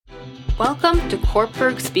Welcome to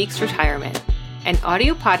Kortberg Speaks Retirement, an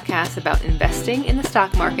audio podcast about investing in the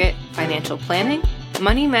stock market, financial planning,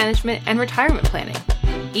 money management, and retirement planning.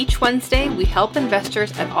 Each Wednesday, we help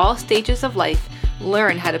investors at all stages of life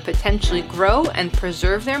learn how to potentially grow and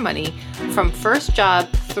preserve their money from first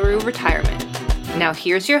job through retirement. Now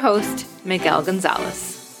here's your host, Miguel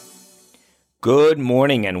Gonzalez. Good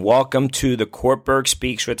morning and welcome to the Kortberg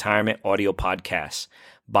Speaks Retirement audio podcast.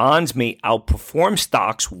 Bonds may outperform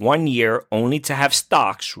stocks one year only to have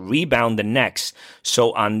stocks rebound the next.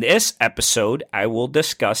 So on this episode, I will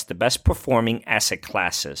discuss the best performing asset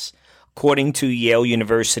classes. According to Yale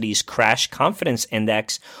University's Crash Confidence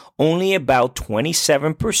Index, only about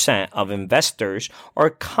 27% of investors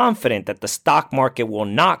are confident that the stock market will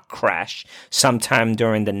not crash sometime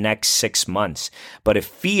during the next 6 months. But if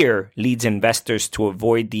fear leads investors to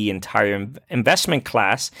avoid the entire investment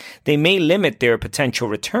class, they may limit their potential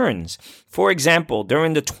returns. For example,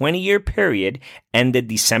 during the 20-year period ended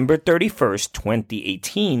December 31st,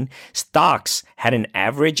 2018, stocks had an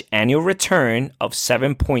average annual return of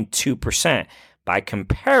 7.2%. By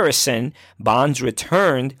comparison, bonds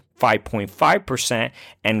returned 5.5%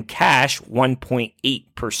 and cash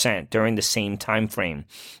 1.8% during the same time frame.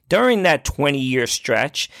 During that 20-year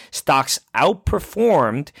stretch, stocks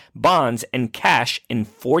outperformed bonds and cash in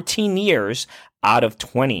 14 years out of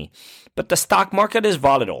 20. But the stock market is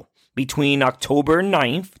volatile. Between October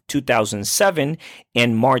 9th, 2007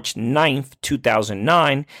 and March 9th,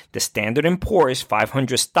 2009, the Standard & Poor's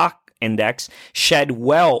 500 stock index shed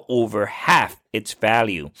well over half its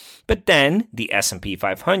value. But then the S&P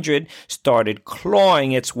 500 started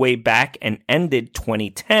clawing its way back and ended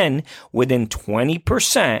 2010 within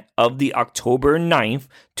 20% of the October 9th,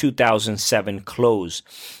 2007 close.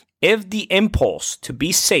 If the impulse to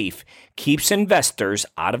be safe keeps investors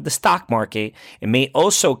out of the stock market, it may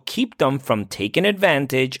also keep them from taking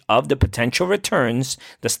advantage of the potential returns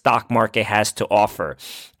the stock market has to offer.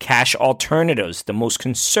 Cash alternatives, the most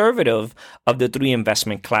conservative of the three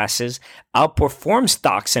investment classes, outperform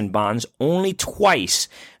stocks and bonds only twice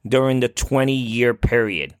during the 20-year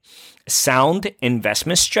period. Sound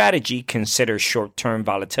investment strategy considers short-term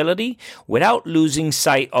volatility without losing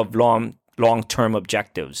sight of long-term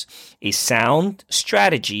objectives. A sound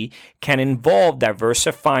strategy can involve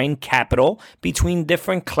diversifying capital between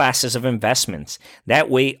different classes of investments. That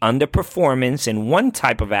way, underperformance in one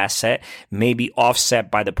type of asset may be offset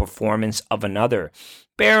by the performance of another.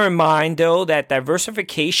 Bear in mind, though, that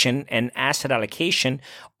diversification and asset allocation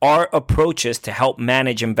are approaches to help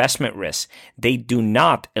manage investment risk. They do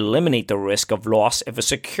not eliminate the risk of loss if a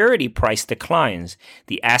security price declines.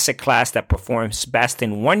 The asset class that performs best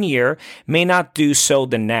in 1 year may not do so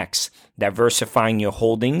the next. Diversifying your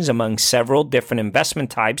holdings among several different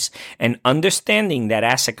investment types and understanding that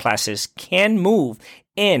asset classes can move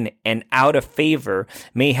in and out of favor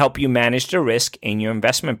may help you manage the risk in your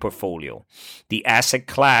investment portfolio. The asset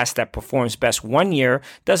class that performs best 1 year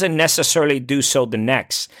doesn't necessarily do so the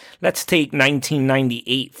next. Let's take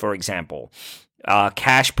 1998, for example.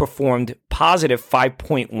 Cash performed positive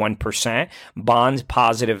 5.1%, bonds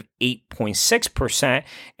positive 8.6%,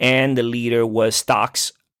 and the leader was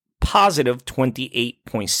stocks positive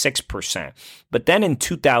 28.6%. But then in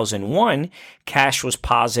 2001, cash was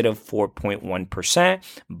positive 4.1%,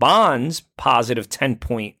 bonds positive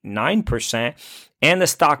 10.9%, and the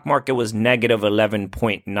stock market was negative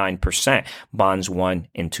 11.9%. Bonds won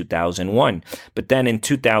in 2001. But then in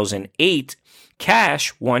 2008,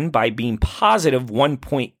 cash won by being positive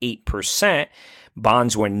 1.8%,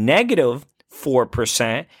 bonds were negative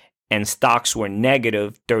 4%, and stocks were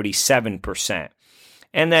negative 37%.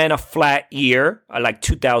 And then a flat year, like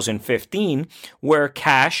 2015, where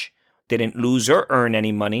cash didn't lose or earn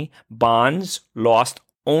any money, bonds lost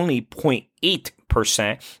only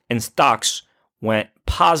 0.8%, and stocks went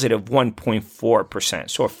positive 1.4%.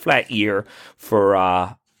 So a flat year for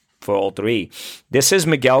all three. This is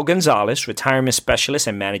Miguel Gonzalez, retirement specialist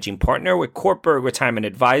and managing partner with Kortberg Retirement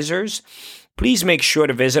Advisors. Please make sure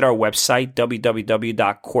to visit our website,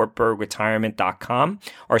 www.kortbergretirement.com.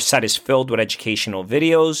 Our site is filled with educational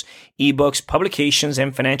videos, ebooks, publications,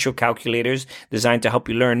 and financial calculators designed to help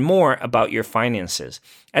you learn more about your finances.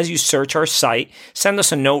 As you search our site, send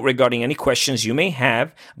us a note regarding any questions you may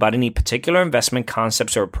have about any particular investment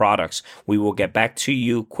concepts or products. We will get back to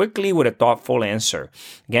you quickly with a thoughtful answer.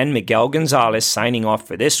 Again, Miguel Gonzalez signing off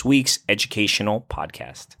for this week's educational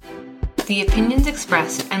podcast. The opinions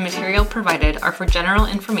expressed and material provided are for general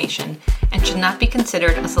information and should not be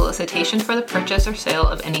considered a solicitation for the purchase or sale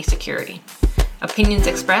of any security. Opinions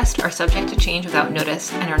expressed are subject to change without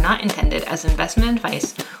notice and are not intended as investment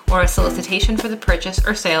advice or a solicitation for the purchase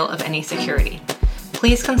or sale of any security.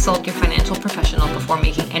 Please consult your financial professional before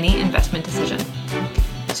making any investment decision.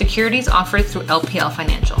 Securities offered through LPL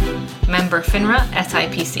Financial. Member FINRA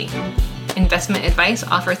SIPC. Investment advice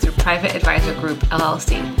offered through Private Advisor Group,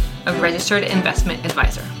 LLC, a registered investment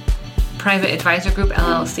advisor. Private Advisor Group,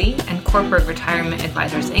 LLC, and Corporate Retirement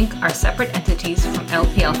Advisors, Inc. are separate entities from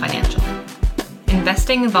LPL Financial.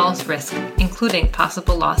 Investing involves risk, including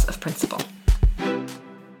possible loss of principal.